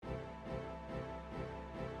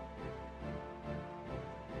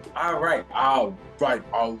All right, all right,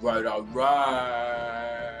 all right, all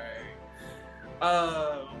right.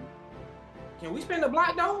 Um, can we spin the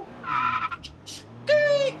block though?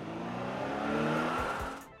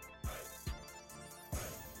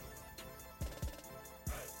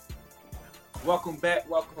 Welcome back,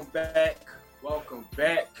 welcome back, welcome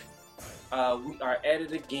back. We are at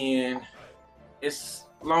it again. It's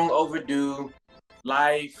long overdue.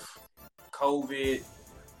 Life, COVID,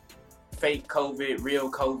 fake COVID,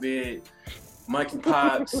 real COVID,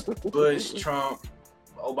 monkeypox, Bush, Trump,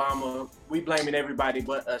 Obama. We blaming everybody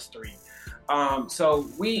but us three. So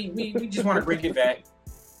we just want to bring it back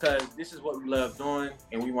because this is what we love doing,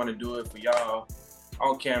 and we want to do it for y'all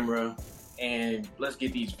on camera. And let's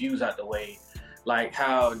get these views out the way, like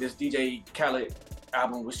how this DJ Khaled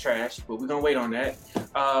album was trash, but we're gonna wait on that.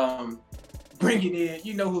 Bring it in,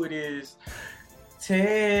 you know who it is.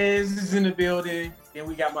 Tez is in the building. Then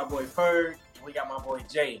we got my boy Ferg. We got my boy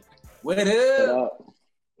Jay. What up? What up?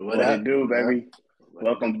 What it do, baby?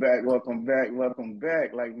 Welcome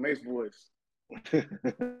back, like Mace voice. You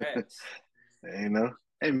know,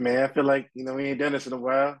 hey man, I feel like we ain't done this in a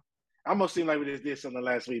while. Almost seemed like we just did something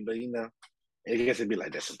last week, but I guess it'd be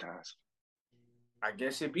like that sometimes. I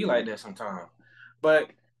guess it'd be like that sometimes.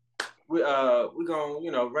 But we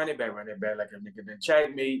gonna run it back like a nigga done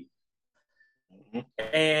check me. Mm-hmm.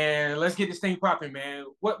 And let's get this thing popping, man.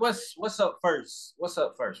 What's up first? All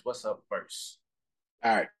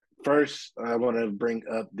right. First, I want to bring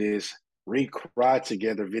up this Cry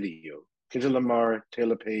Together video. Kendrick Lamar,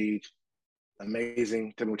 Taylor Page,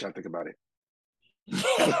 amazing. Tell me what y'all think about it.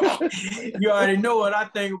 You already know what I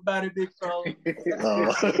think about it, big fella.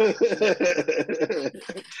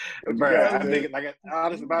 Bro, I think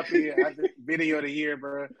honestly about the video of the year,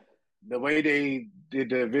 bro. The way they did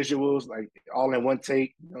the visuals, like all in one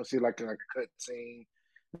take, you don't see like a cut scene.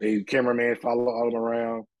 The cameraman follow all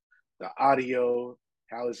around. The audio,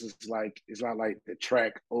 how it's just like it's not like the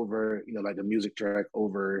track over, like the music track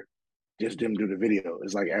over just them do the video.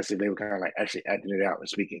 It's like actually they were kind of like actually acting it out and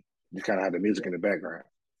speaking. Just kind of have the music in the background.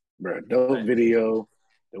 Bro, dope video,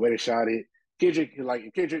 the way they shot it. Kendrick,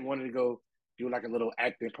 if Kendrick wanted to go do like a little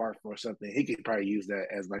acting part for something, he could probably use that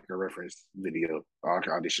as like a reference video or like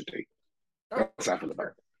an audition tape. That's how I feel about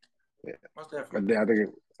it. Yeah. Most definitely. I think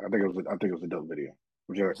it was a dope video.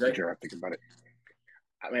 What you think about it?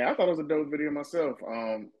 I mean, I thought it was a dope video myself.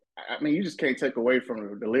 I mean, you just can't take away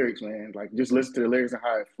from the lyrics, man. Like, just listen to the lyrics and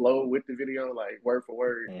how it flowed with the video, like word for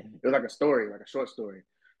word. Mm-hmm. It was like a story, like a short story.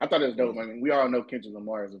 I thought it was dope. I mean, we all know Kendrick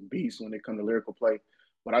Lamar is a beast when it comes to lyrical play,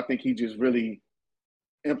 but I think he just really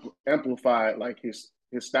amplified like his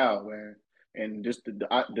style, man, and just the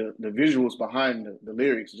visuals behind the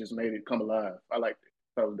lyrics just made it come alive. I liked it.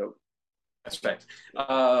 That was dope. That's facts.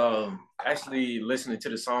 Actually listening to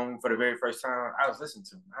the song for the very first time, I was listening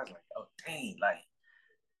to it. I was like, oh dang, like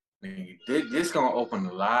this gonna open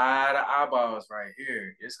a lot of eyeballs right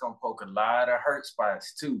here. It's gonna poke a lot of hurt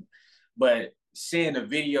spots too. But seeing the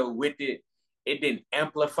video with it, it didn't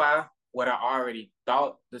amplify what I already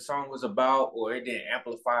thought the song was about, or it didn't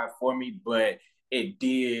amplify it for me, but it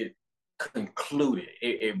did conclude it.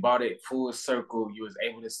 It brought it full circle. You was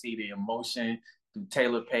able to see the emotion through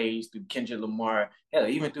Taylor Page, through Kendrick Lamar, hell,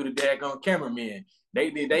 even through the daggone cameraman.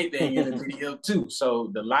 They did their thing in the video too.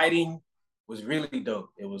 So the lighting was really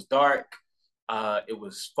dope. It was dark. It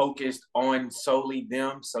was focused on solely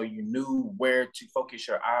them, so you knew where to focus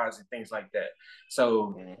your eyes and things like that.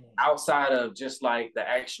 So outside of just like the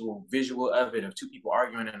actual visual of it, of two people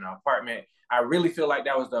arguing in an apartment, I really feel like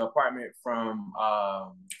that was the apartment from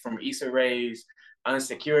Issa Rae's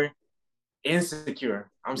Insecure.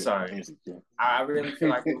 I'm sorry. Insecure. I really feel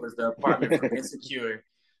like it was the apartment from Insecure.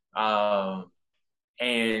 And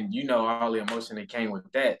all the emotion that came with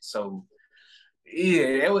that. So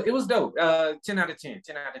yeah, it was dope. 10 out of 10.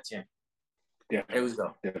 10 out of 10. Yeah, it was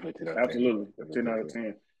dope. Definitely 10 out of 10. Absolutely. 10 out of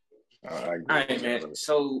 10. All right, man.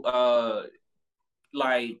 So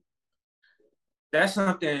like that's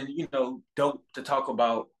something, dope to talk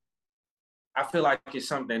about. I feel like it's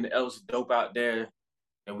something else dope out there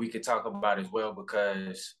that we could talk about as well,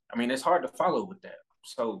 because I mean it's hard to follow with that.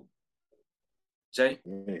 So Jay?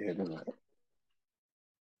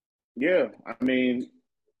 Yeah, I mean,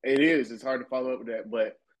 it is. It's hard to follow up with that.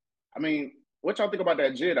 But, I mean, what y'all think about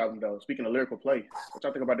that JID album, though? Speaking of lyrical play, what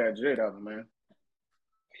y'all think about that JID album, man?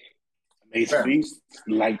 Beast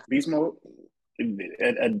mode.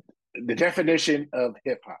 The definition of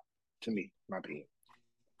hip-hop, to me, my opinion.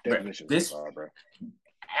 Definition of hip-hop, bro.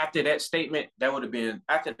 After that statement,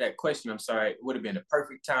 after that question, I'm sorry, it would have been the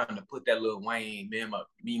perfect time to put that little Wayne meme up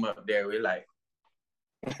there. We're like,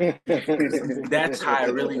 that's how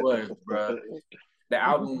it really was, bro. The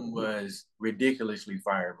album was ridiculously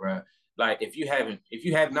fire, bro. Like if you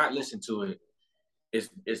have not listened to it,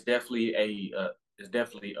 it's definitely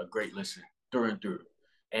a great listen through and through.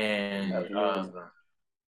 And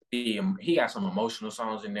he got some emotional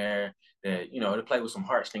songs in there that to play with some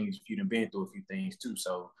heartstrings if you've been through a few things too.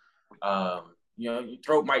 So your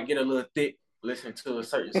throat might get a little thick listening to a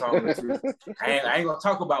certain song or two. I ain't gonna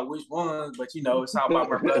talk about which ones, but it's all about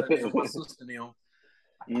my brother and my sister now.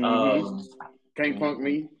 Can't Punk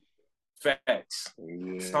Me. Facts.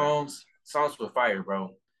 Yeah. Songs were fire,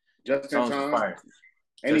 bro. Justin songs were fire.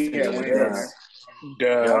 And he had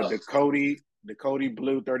the Cody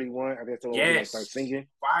Blue 31. I guess the one where start singing.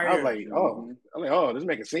 Fire. I was like, oh, this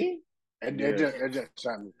make a scene. It just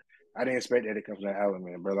shot me. I didn't expect that to come from that album,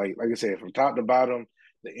 man. But like I said, from top to bottom,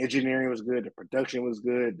 the engineering was good, the production was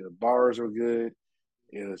good, the bars were good.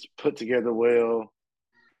 It was put together well.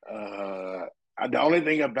 The only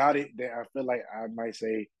thing about it that I feel like I might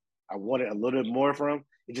say I wanted a little bit more from,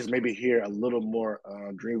 it just maybe hear a little more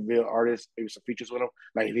Dreamville artists, maybe some features with them.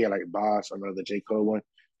 Like if he had like Boss or another J. Cole one.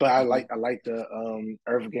 But I like the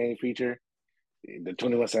Earth Gang feature, the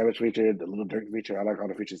 21 Savage feature, the Little Durk feature. I like all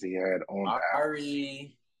the features he had on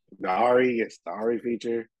the Ari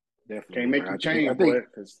feature. Definitely. Can't make you change, boy,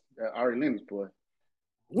 because Ari Lennox, boy.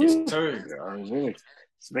 Yes, sir. Ari Lennox.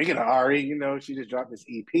 Speaking of Ari, she just dropped this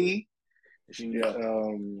EP.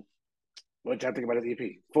 What y'all think about this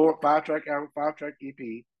EP? 5-track album, 5-track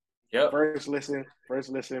EP. Yep. First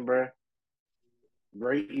listen, bro.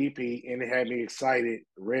 Great EP, and it had me excited,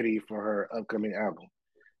 ready for her upcoming album.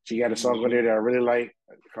 She got a song on there that I really like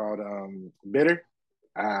called "Bitter."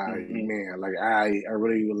 Man, like I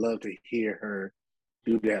really would love to hear her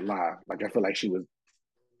do that live. Like I feel like she would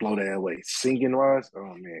blow that away. Singing wise,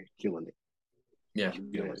 oh man, killing it. Yeah,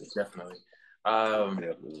 definitely.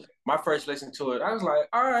 My first listen to it, I was like,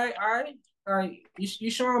 all right, you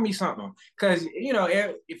showing me something. Because,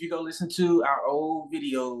 if you go listen to our old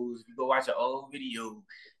videos, if you go watch an old video,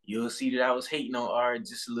 you'll see that I was hating on Ari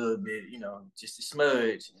just a little bit, just a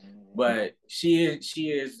smudge. But she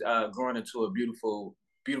is growing into a beautiful,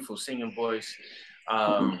 beautiful singing voice.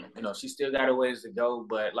 She still got a ways to go,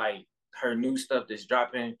 but like her new stuff that's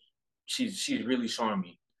dropping, she's really showing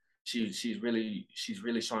me. She's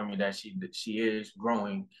really showing me that she is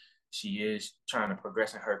growing. She is trying to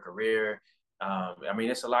progress in her career.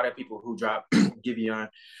 There's a lot of people who drop Giveon,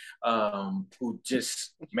 who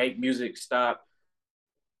just make music stop.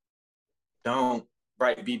 Don't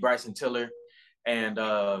be Bryson Tiller, and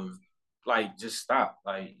just stop.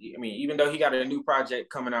 Even though he got a new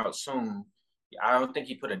project coming out soon, I don't think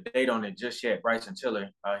he put a date on it just yet. Bryson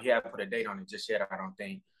Tiller, he hasn't put a date on it just yet. I don't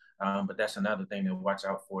think. But that's another thing to watch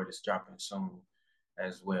out for. It's dropping soon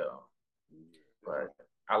as well. But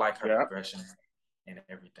I like her progression and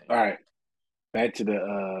everything. All right. Back to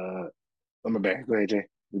the I'm back. Go ahead, Jay.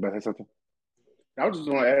 You about to say something? I was just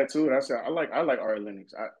going to add to it. I said I like Ari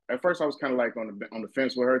Lennox. At first I was kind of like on the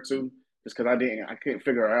fence with her too, just because I couldn't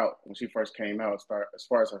figure her out when she first came out as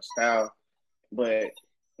far as her style. But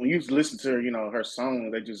when you listen to her, her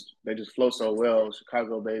songs, they just flow so well.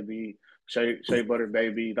 Chicago Baby, Shea Butter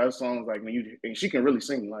Baby, those songs, like and she can really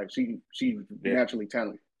sing. Like she's naturally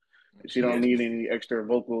talented. She don't need any extra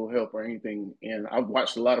vocal help or anything. And I've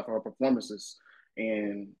watched a lot of her performances,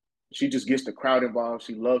 and she just gets the crowd involved.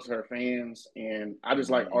 She loves her fans, and I just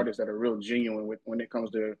like artists that are real genuine when it comes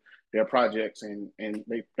to their projects, and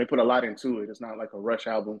they put a lot into it. It's not like a rush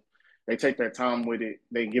album. They take their time with it.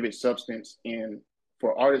 They give it substance, and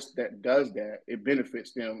for artists that does that, it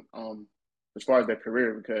benefits them as far as their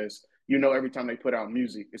career, because every time they put out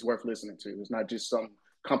music, it's worth listening to. It's not just some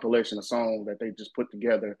compilation of songs that they just put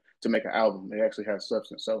together to make an album. They actually have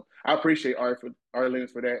substance. So I appreciate Ari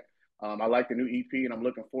Lennox for that. I like the new EP, and I'm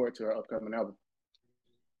looking forward to her upcoming album.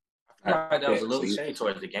 I feel like that was a little shade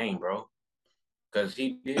towards the game, bro. Because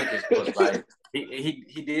he did just put like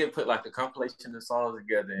he did put like a compilation of songs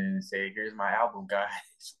together and say, "Here's my album,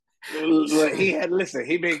 guys." Look,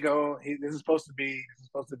 he been going. This is supposed to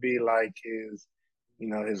be like his,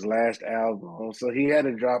 his last album. So he had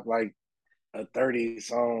to drop like a 30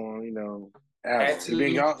 song, album. He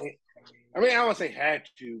been going. I don't want to say had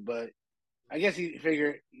to, but I guess he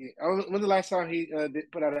figured. When's the last time he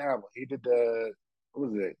did put out an album? He did what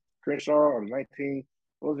was it? Crenshaw or 19?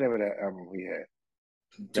 What was the name of that album he had?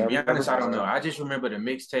 To be honest, I don't know. I just remember the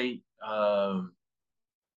mixtape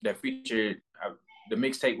that featured the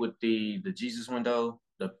mixtape with the Jesus window,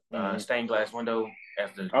 the stained glass window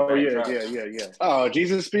as the yeah. Oh,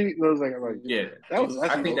 Jesus Speak. It was like yeah.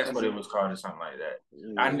 I think that's what it was called or something like that.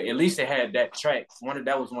 At least it had that track.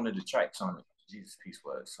 That was one of the tracks on it. Jesus Peace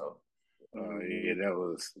was so. Yeah, that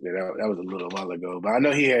was a little while ago. But I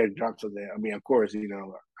know he had dropped something. I mean, of course,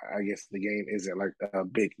 I guess the game isn't like a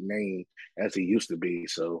big name as he used to be.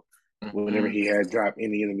 So whenever he had dropped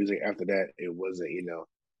any of the music after that, it wasn't,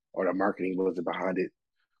 or the marketing wasn't behind it,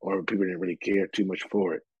 or people didn't really care too much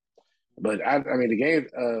for it. But I mean,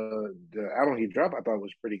 the album he dropped, I thought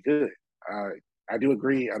was pretty good. I do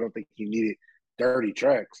agree. I don't think he needed 30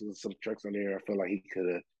 tracks. There's some tracks on there I feel like he could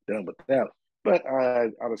have done without. But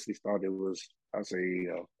I honestly thought it was, I'd say,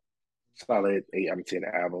 solid 8 out of 10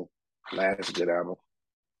 album. Last good album.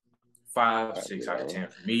 5, 6 out of 10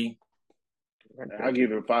 for me. I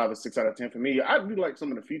give it a 5 or 6 out of 10 for me. I do like some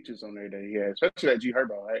of the features on there that he had, especially that G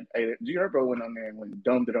Herbo. G Herbo went on there and went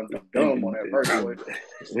dumb on that first boy.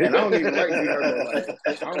 And I don't even like G Herbo. Like,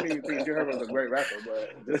 I don't even think G Herbo is a great rapper,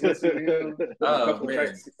 but just listening to him, a couple of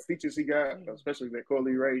features he got, especially that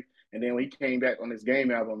Corley Ray, and then when he came back on this Game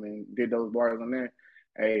album and did those bars on there,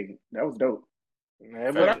 hey, that was dope.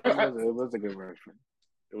 Yeah, but it was a good verse.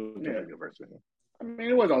 It was a good verse for him. I mean,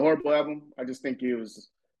 it wasn't a horrible album. I just think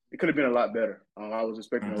it could have been a lot better. I was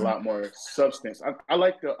expecting a lot more substance. I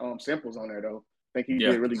like the samples on there, though. I think he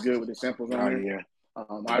did really good with the samples on there. Yeah.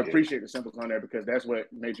 I appreciate the samples on there because that's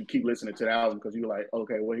what made you keep listening to the album because you're like,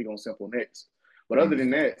 okay, what he gonna sample next? But other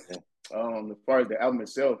than that, as far as the album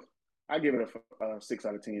itself, I give it a 6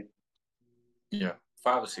 out of 10. Yeah,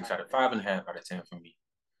 5 or 6 out of 5.5 out of 10 for me.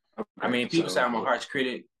 Okay, I mean, people say I'm a harsh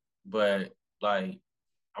critic, but like,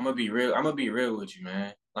 I'm gonna be real with you,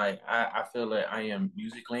 man. Like, I feel like I am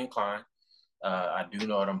musically inclined. I do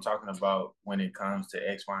know what I'm talking about when it comes to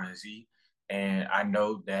X, Y, and Z. And I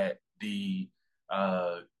know that the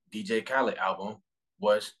DJ Khaled album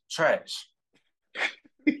was trash.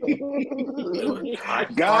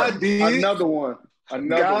 God did. Another one.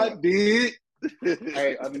 God did.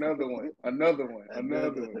 Hey, another one.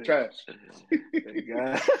 Trash.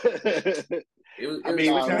 I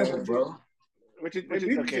mean, bro.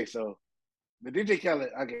 Okay, so the DJ Khaled,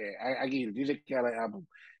 okay, I give you the DJ Khaled album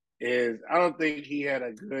I don't think he had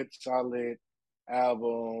a good, solid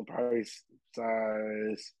album, probably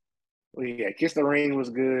size. Well, yeah, Kiss the Ring was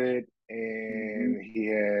good, and he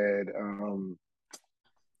had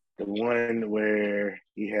the one where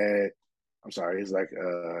he had, I'm sorry, it's like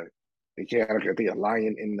he had, I think, a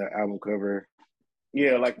lion in the album cover.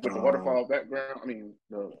 Yeah, like with the waterfall background. I mean,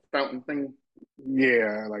 the fountain thing.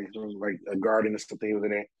 Yeah, like a garden or something was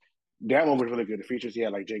in there. That one was really good. The features, he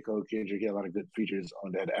had like J. Cole, Kendrick, he had a lot of good features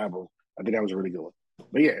on that album. I think that was a really good one.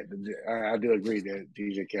 But yeah, I do agree that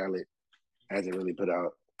DJ Khaled hasn't really put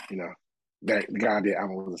out, that the guy did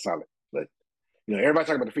album was a solid. But, everybody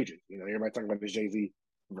talking about the features. Everybody talking about this Jay-Z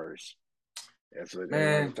verse. That's what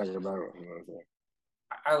everybody's talking about.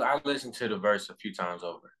 I listened to the verse a few times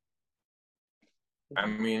over. I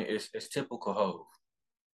mean, it's typical Hov.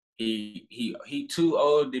 He too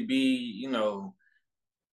old to be,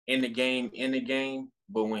 in the game,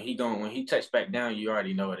 but when he touched back down, you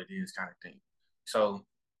already know what it is, kind of thing. So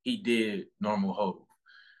he did normal Hov.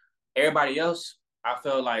 Everybody else, I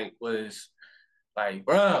felt like was like,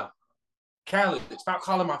 bruh, Khaled, stop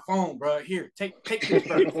calling my phone, bruh. Here, take this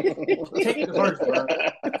verse. Take the verse, bruh.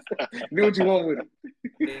 Do what you want with it.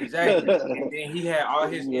 Exactly. And then he had all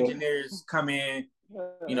his engineers come in,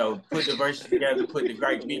 put the verses together, put the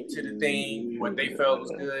great beat to the thing, what they felt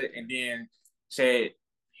was good, and then said,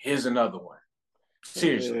 here's another one.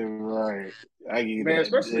 Seriously. Right. Man,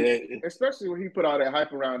 especially when he put all that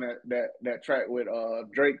hype around that track with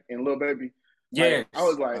Drake and Lil Baby. Yeah. Like, I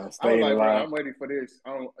was like, bro, I'm ready for this.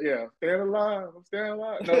 Staying alive. I'm staying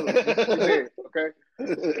alive. No, dead, okay?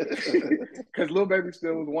 Because Lil Baby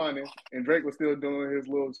still was whining, and Drake was still doing his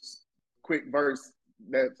little quick verse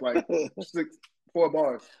that's like 4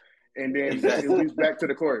 bars, and then it leads back to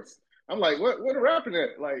the chorus. I'm like, what a rapping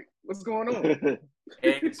at? Like, what's going on?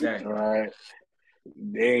 Exactly. Right.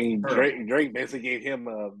 Dang, Drake basically gave him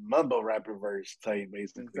a mumble rapper verse type,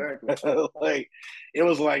 basically. Exactly. Like, it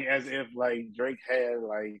was like as if like Drake had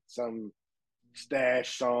like some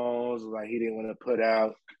stash songs like he didn't want to put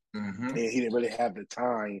out, and he didn't really have the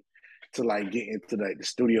time to like get into like the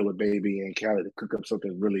studio with Baby and Khaled to cook up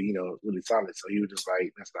something really, really solid. So he was just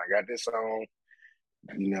like, "Listen, I got this song.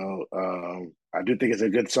 I do think it's a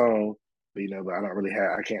good song, but but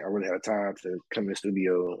I can't really have time to come in the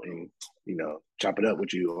studio and chop it up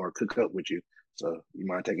with you or cook up with you. So you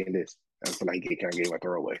mind taking this?" I feel like he kind of gave a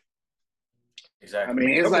throwaway. Exactly. I mean,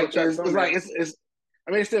 it's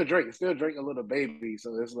still Drake. It's still Drake and Little Baby.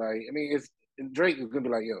 So it's like, I mean, Drake is gonna be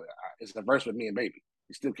like, it's a verse with me and Baby.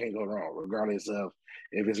 You still can't go wrong, regardless of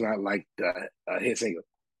if it's not like a hit single.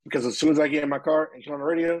 Because as soon as I get in my car and turn on the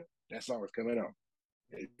radio, that song is coming on.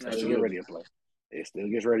 It's your radio play. it still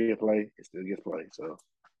gets radio play. It still gets play. So,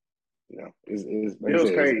 it's like Bills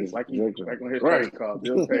you said, paid, like when his right. called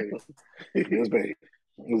Bills paid. Bills paid.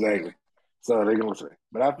 Exactly. So they're gonna say.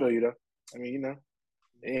 But I feel you though. I mean, it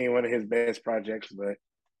ain't one of his best projects, but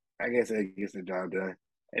I guess it gets the job done.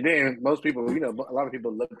 And then most people, a lot of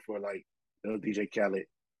people look for like those DJ Khaled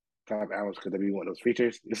type albums because they be one of those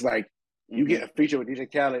features. It's like you get a feature with DJ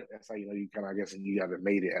Khaled, that's how you kind of, I guess, you got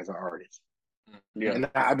made it as an artist. Yeah, and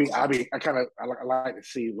I like to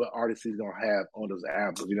see what artists he's gonna have on those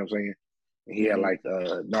albums. You know what I'm saying? And he had like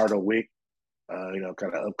Nardo Wick, kind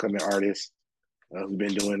of upcoming artist who's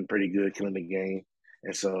been doing pretty good, killing the game.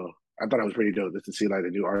 And so I thought it was pretty dope just to see like the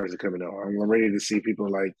new artists coming on. I'm ready to see people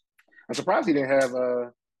like. I'm surprised he didn't have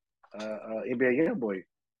NBA Youngboy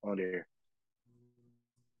on there.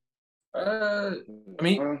 I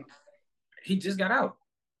mean, he just got out.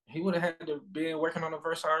 He would have had to be working on a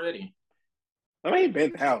verse already. I mean, he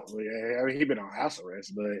been out. I mean, he been on house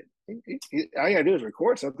arrest, but all you gotta do is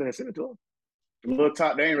record something and send it to him. Lil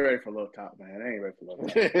Top, they ain't ready for Lil Top, man. They ain't ready for Lil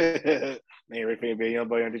Top. They ain't ready for NBA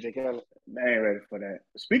Youngboy on DJ Khaled. They ain't ready for that.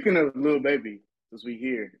 Speaking of Lil Baby, as we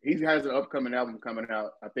hear, he has an upcoming album coming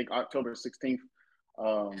out. I think October 16th.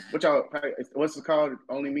 What's it called?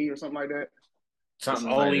 Only Me or something like that. Something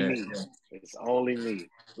it's only me. Yeah. It's only me.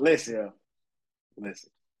 Listen.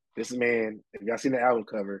 This man, if y'all seen the album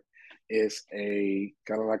cover, is a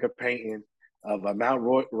kind of like a painting of a Mount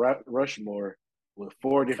Rushmore with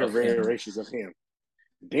 4 different variations of him.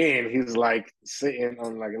 Then he's like sitting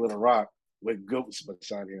on like a little rock with goats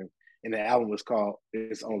beside him, and the album was called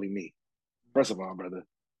 "It's Only Me." First of all, brother,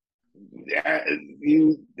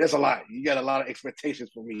 that's a lot. You got a lot of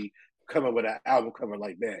expectations for me coming with an album cover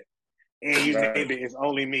like that. And you named it "It's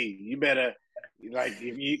Only Me." You better like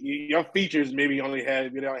if your features maybe only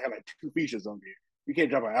have like 2 features on there. You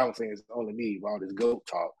can't drop an album saying "It's Only Me" with all this goat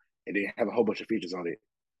talk and then have a whole bunch of features on it.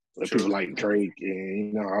 Like people like Drake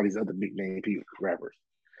and all these other big name people rappers.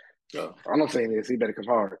 So all I'm saying is he better come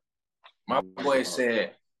hard. My boy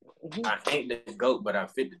said, "I ain't the GOAT, but I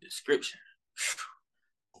fit the description."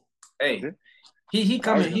 Hey, he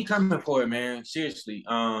coming for it, man. Seriously.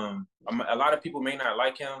 A lot of people may not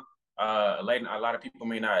like him. A lot of people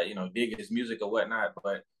may not, dig his music or whatnot,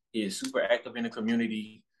 but he is super active in the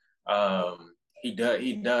community. He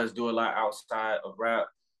does do a lot outside of rap,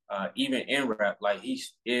 even in rap. Like he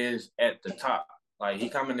is at the top. Like he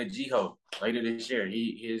coming to Jiho later this year.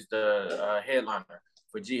 He is the headliner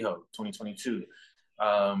for Jiho 2022.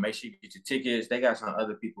 Make sure you get your tickets. They got some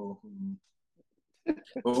other people who,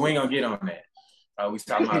 but we ain't gonna get on that. We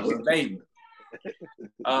talking about Lil Baby.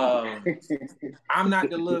 I'm not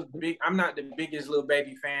the biggest Lil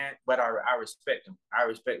Baby fan, but I respect him. I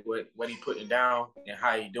respect what he putting down and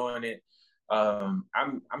how he doing it.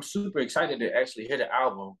 I'm super excited to actually hear the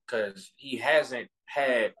album because he hasn't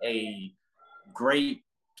had a great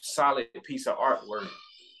solid piece of artwork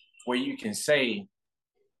where you can say,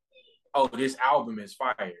 "Oh, this album is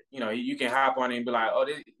fire." You can hop on it and be like, "Oh,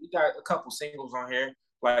 you got a couple singles on here,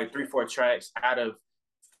 like 3-4 tracks out of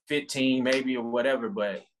 15 maybe or whatever,"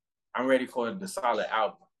 but I'm ready for the solid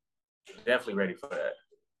album. Definitely ready for that.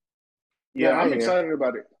 Yeah, I'm excited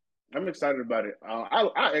about it.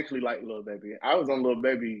 I actually like Lil Baby. I was on Lil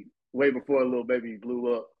Baby way before Lil Baby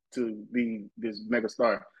blew up to be this mega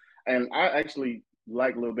star. And I actually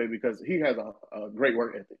like Lil Baby because he has a great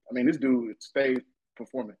work ethic. I mean, this dude stays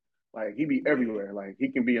performing. Like he be everywhere. Like he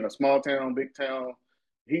can be in a small town, big town.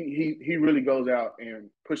 He really goes out and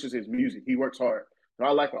pushes his music. He works hard. So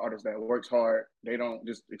I like an artist that works hard. They don't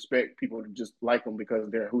just expect people to just like them because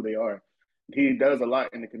they're who they are. He does a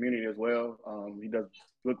lot in the community as well. He does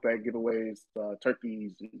look back giveaways,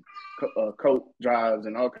 turkeys, coat drives,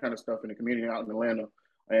 and all kind of stuff in the community out in Atlanta.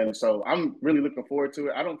 And so I'm really looking forward to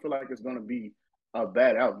it. I don't feel like it's going to be a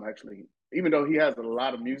bad album, actually. Even though he has a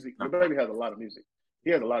lot of music, Lil Baby has a lot of music.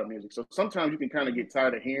 He has a lot of music. So sometimes you can kind of get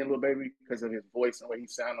tired of hearing Lil Baby because of his voice and the way he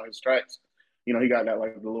sounds on his tracks. He got that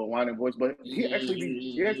like the little whining voice, but he actually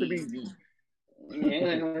be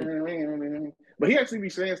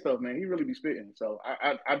saying stuff, man. He really be spitting. So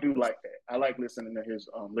I do like that. I like listening to his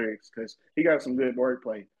lyrics because he got some good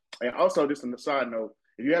wordplay. And also, just on the side note,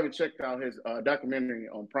 if you haven't checked out his documentary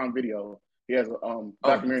on Prime Video, he has a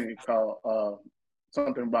documentary called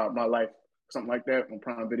Something About My Life, something like that on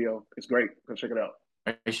Prime Video. It's great. Go check it out.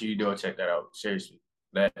 Make sure you do check that out. Seriously,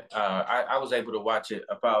 that I was able to watch it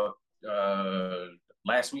about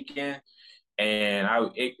last weekend, and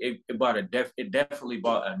it definitely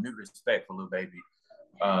brought a new respect for Lil Baby.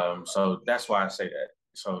 So that's why I say that.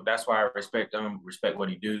 So that's why I respect him, respect what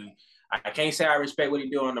he do. I can't say I respect what he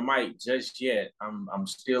do on the mic just yet. I'm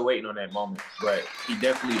still waiting on that moment, but he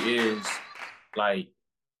definitely is Like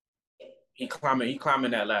he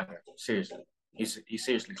climbing that ladder. Seriously, he's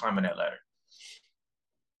seriously climbing that ladder.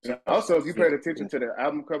 And also, if you paid attention to the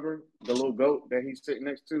album cover, the little goat that he's sitting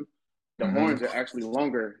next to, the horns are actually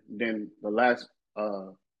longer than the last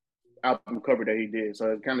album cover that he did.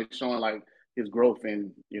 So it's kind of showing like his growth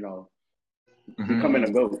and becoming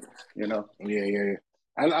a goat. Yeah.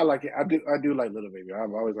 I like it. I do like Little Baby.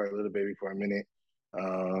 I've always liked Little Baby for a minute.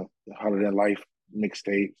 Harder Than Life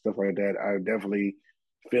mixtape, stuff like that. I definitely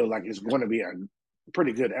feel like it's going to be a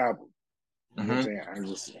pretty good album. You know what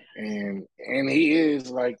I'm saying? And he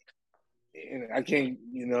is like, and I can't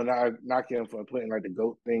not knock him for putting like the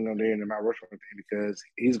GOAT thing on there and the Mount Rushmore thing because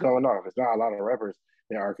he's going off. It's not a lot of rappers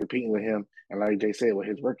that are competing with him, and like Jay said, with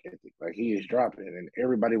his work ethic, like he is dropping, and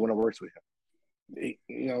everybody want to work with him.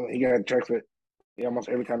 He got tracks with almost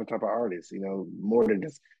every kind of type of artist. More than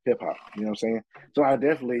just hip hop. You know what I'm saying? So I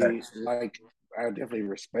definitely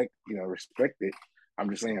respect it. I'm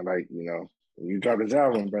just saying, like, when you drop this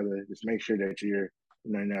album, brother, just make sure that you're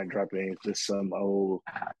not dropping just some old,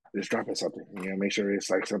 just dropping something. Make sure it's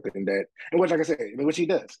like something that, and which, like I said, which he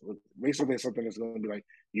does. Basically, something that's going to be like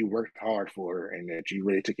you worked hard for and that you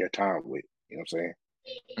really took your time with. You know what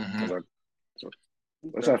I'm saying? So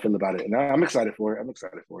that's how I feel about it, and I'm excited for it.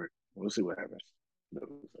 We'll see what happens.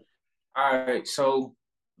 All right, so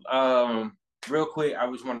real quick,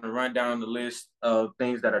 I just want to run down the list of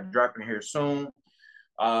things that are dropping here soon.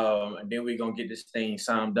 And then we're gonna get this thing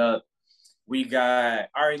summed up. We got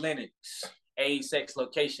Ari Lennox, A Sex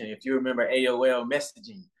Location. If you remember AOL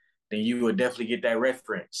messaging, then you will definitely get that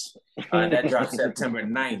reference. That drops September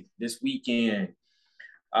 9th, this weekend.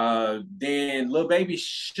 Then Lil Baby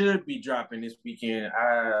should be dropping this weekend.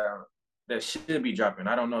 That should be dropping.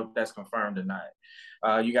 I don't know if that's confirmed or not.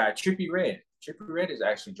 You got Trippie Redd. Trippie Redd is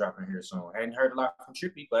actually dropping here soon. I hadn't heard a lot from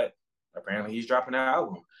Trippie, but apparently he's dropping that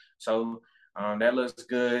album. So that looks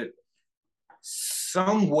good.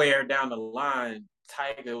 Somewhere down the line,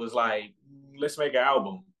 Tyga was like, let's make an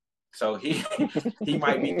album. So he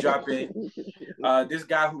might be dropping. This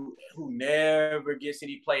guy who never gets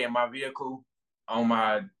any play in my vehicle, on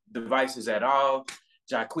my devices at all,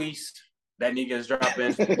 Jacquees, that nigga is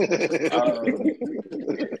dropping.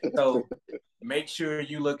 So make sure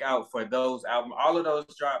you look out for those albums. All of those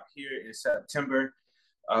drop here in September.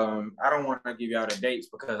 I don't want to give y'all the dates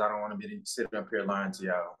because I don't want to be sitting up here lying to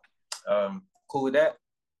y'all. Cool with that?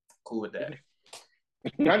 Cool with that.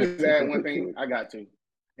 Can I just add one thing? I got to.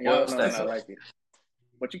 And y'all know I like it.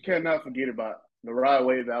 But you cannot forget about the Rod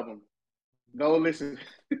Wave album. Go listen.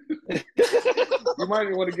 You might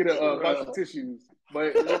want to get a box of tissues.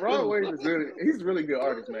 But Rod Wave is he's a really good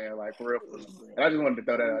artist, man. Like, for real. And I just wanted to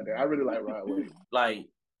throw that out there. I really like Rod Wave. Like,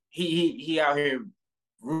 he out here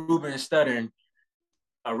Ruben stuttering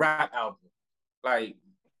a rap album. Like,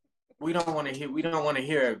 we don't want to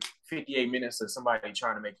hear 58 minutes of somebody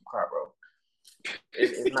trying to make you cry, bro.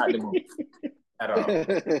 It's not the move at all.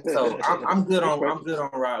 So I'm good on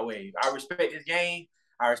Rod Wave. I respect his game.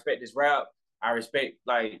 I respect his rap. I respect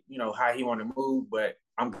how he want to move, but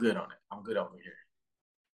I'm good on it. I'm good over here.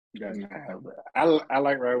 I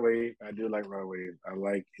like Rod Wave. I do like Rod Wave. I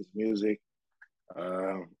like his music.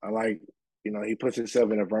 I like he puts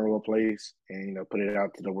himself in a vulnerable place and put it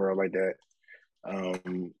out to the world like that.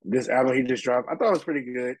 This album he just dropped, I thought it was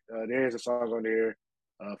pretty good. There is a song on there,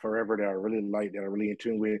 Forever, that I really like, that I'm really in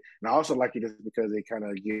tune with, and I also like it just because it kind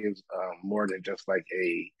of gives more than just like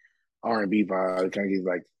a R&B vibe. It kind of gives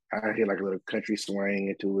like, I hear like a little country swing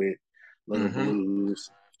into it, a little blues.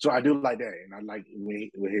 So I do like that, and I like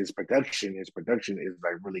with his production. His production is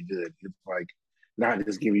like really good. It's like not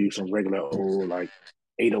just giving you some regular old like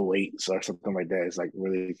 808s or something like that. It's like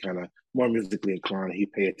really kind of more musically inclined. He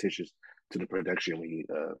pay attention to the production when he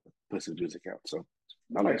puts his music out. So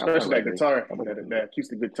I like, especially that guitar, that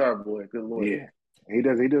acoustic guitar, boy. Good lord. Yeah, he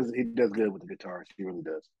does good with the guitars. He really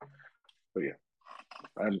does. But yeah,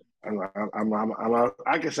 I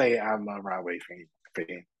can say I'm a Rod Wave fan.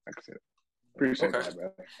 Like I said, appreciate that,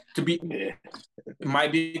 bro. It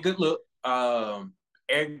might be a good look.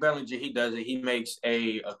 Eric Bellinger, he does it. He makes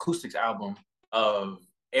a acoustics album of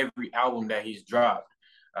every album that he's dropped.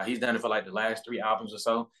 He's done it for like the last 3 albums or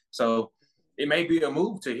so. So it may be a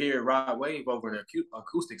move to hear Rod Wave over an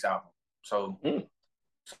acoustics album. So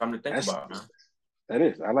something to think about, man. That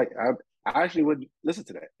is. I actually would listen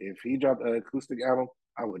to that. If he dropped an acoustic album,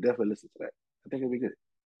 I would definitely listen to that. I think it'd be good.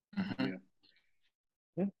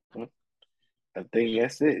 Yeah. I think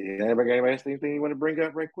that's it. Anybody else anything you want to bring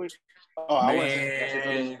up right quick? Oh,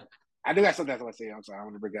 I do got something else I want to say. I'm sorry. I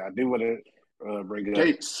want to bring up. I do want to bring up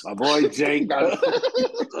Gates. my boy Jake.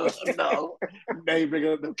 No, they bring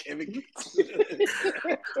up no Kevin Gates.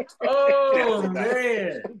 Oh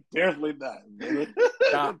man, definitely not.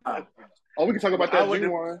 Nah. Oh, we can talk about that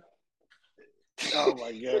G1. Oh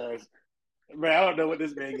my gosh. Man, I don't know what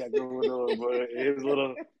this man got going on, but his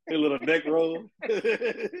little neck roll.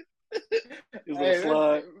 His little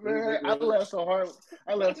slide. Man, I laughed so hard.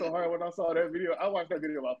 I laughed so hard when I saw that video. I watched that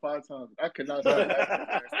video about 5 times. I could not stop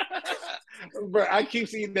laughing. Bro, I keep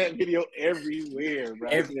seeing that video everywhere, bro.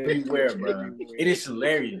 Everywhere, bro. It is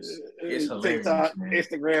hilarious. It's hilarious. TikTok, man.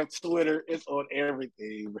 Instagram, Twitter, it's on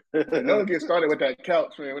everything. Don't get started with that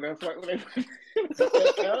couch, man. When that couch.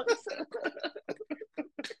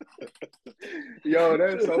 Yo,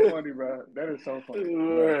 that is so funny, bro. That is so funny.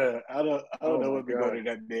 Bro, I don't know what be going in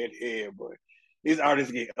that man's head, boy. These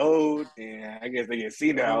artists get old, and I guess they get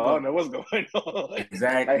senile. I don't know what's going on.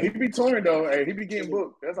 Exactly. Hey, he be touring though. Hey, he be getting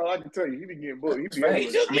booked. That's all I can tell you. He be getting booked. He be right.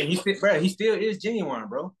 I mean, he still is genuine,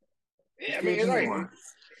 bro. Yeah, I mean, it's like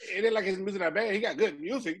it ain't like his music not bad. He got good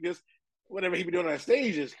music. Just whatever he be doing on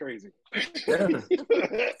stage is crazy. Yeah.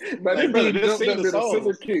 But like, brother, just jumped sing up the did a song.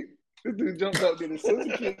 scissor kick. This dude jumped up did a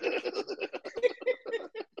scissor kick.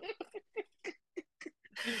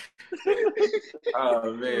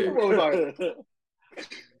 Oh man. What was like?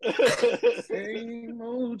 Same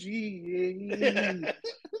OG.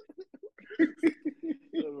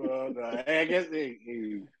 No. I guess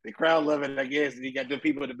the crowd love it. I guess and you got the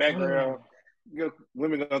people in the background,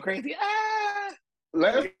 women going crazy.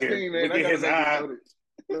 Last thing, man, I his eye.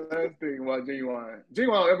 Last thing about Genuine.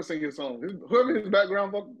 Genuine will ever sing his song. Whoever his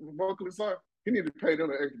background vocalists are, he need to pay them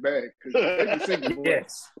an extra bag because they be singing. Boy.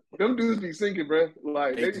 Yes. Them dudes be singing, bro.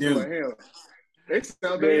 Like they be like him. They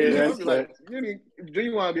sound like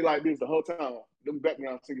Genuine be like this the whole time. Them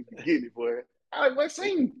background singers be getting it, boy. I like what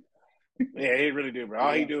sing. Yeah, he really do, bro.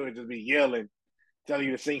 All he do is just be yelling, telling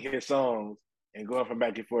you to sing his songs, and going from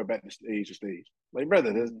back and forth, back to stage to stage. Like,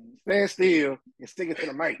 brother, just stand still and stick it to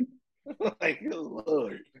the mic. Like, good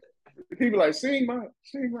Lord. He be like, sing my.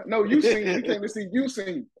 No, you sing. We came to see you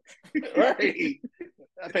sing. Right.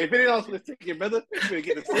 I paid $50 for this ticket, brother. You better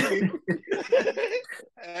get the singing.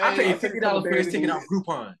 I paid $50 for this ticket on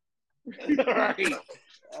Groupon. Right.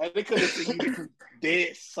 They couldn't see you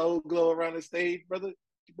dead soul glow around the stage, brother.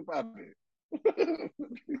 Get the pop in.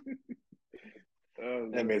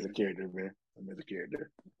 That man's a character, man. That man's a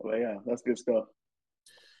character. Well, yeah, that's good stuff.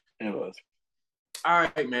 It was. All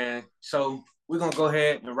right, man. So we're going to go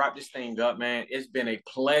ahead and wrap this thing up, man. It's been a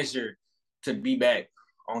pleasure to be back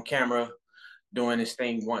on camera doing this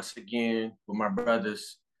thing once again with my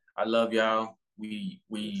brothers. I love y'all. We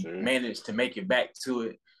managed to make it back to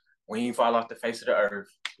it. We ain't fall off the face of the earth.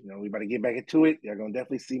 You know, we about to get back into it. Y'all going to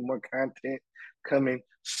definitely see more content coming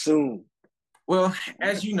soon. Well,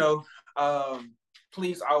 as you know,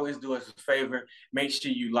 please always do us a favor. Make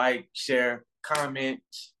sure you like, share, comment,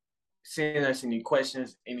 send us any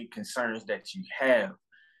questions, any concerns that you have.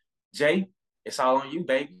 Jay, it's all on you,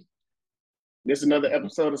 baby. This is another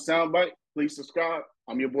episode of Soundbite. Please subscribe.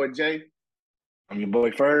 I'm your boy Jay. I'm your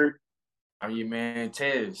boy Ferg. I'm your man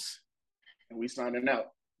Tez. And we signing out.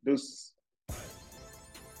 Deuces.